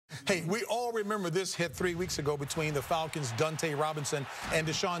Hey, we all remember this hit 3 weeks ago between the Falcons' Dante Robinson and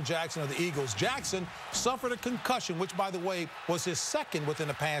DeSean Jackson of the Eagles. Jackson suffered a concussion, which, by the way, was his second within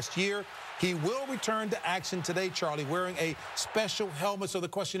the past year. He will return to action today, Charlie, wearing a special helmet. So the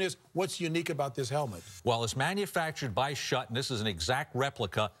question is, what's unique about this helmet? Well, it's manufactured by Schutt, and this is an exact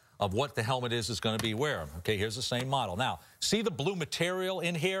replica of what the helmet is going to be wearing. Okay, here's the same model. Now, see the blue material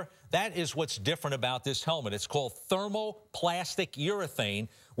in here? That is what's different about this helmet. It's called thermoplastic urethane,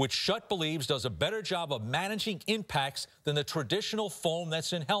 which Schutt believes does a better job of managing impacts than the traditional foam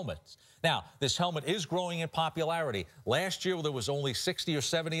that's in helmets. Now, this helmet is growing in popularity. Last year, there was only 60 or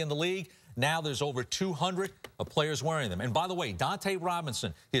 70 in the league. Now there's over 200 of players wearing them. And by the way, Dante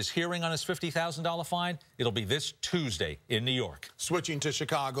Robinson, his hearing on his $50,000 fine, it'll be this Tuesday in New York. Switching to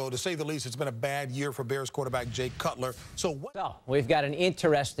Chicago, to say the least, it's been a bad year for Bears quarterback Jay Cutler. So we've got an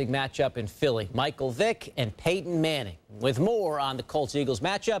interesting matchup in Philly. Michael Vick and Peyton Manning. With more on the Colts-Eagles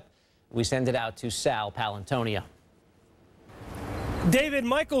matchup, we send it out to Sal Palantonio. David,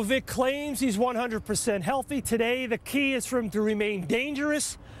 Michael Vick claims he's 100% healthy today. The key is for him to remain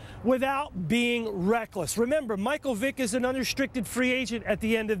dangerous without being reckless. Remember, Michael Vick is an unrestricted free agent at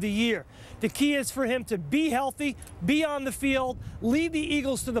the end of the year. The key is for him to be healthy, be on the field, lead the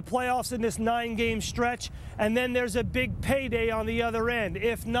Eagles to the playoffs in this 9-game stretch, and then there's a big payday on the other end.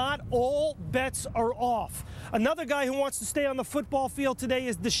 If not, all bets are off. Another guy who wants to stay on the football field today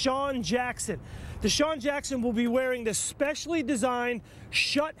is DeSean Jackson. DeSean Jackson will be wearing the specially designed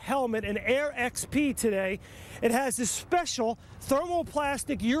Schutt helmet, an AiR XP today. It has this special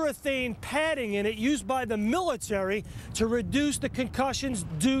thermoplastic urethane padding in it used by the military to reduce the concussions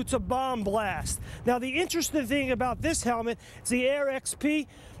due to bomb blast. Now, the interesting thing about this helmet is the AiR XP.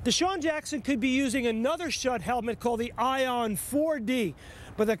 DeSean Jackson could be using another Schutt helmet called the Ion 4D.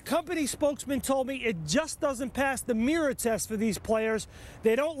 But the company spokesman told me it just doesn't pass the mirror test for these players.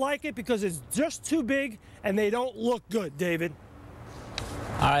 They don't like it because it's just too big and they don't look good, David.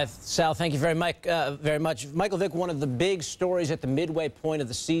 All right, Sal, thank you very much. Michael Vick, one of the big stories at the midway point of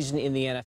the season in the NFL.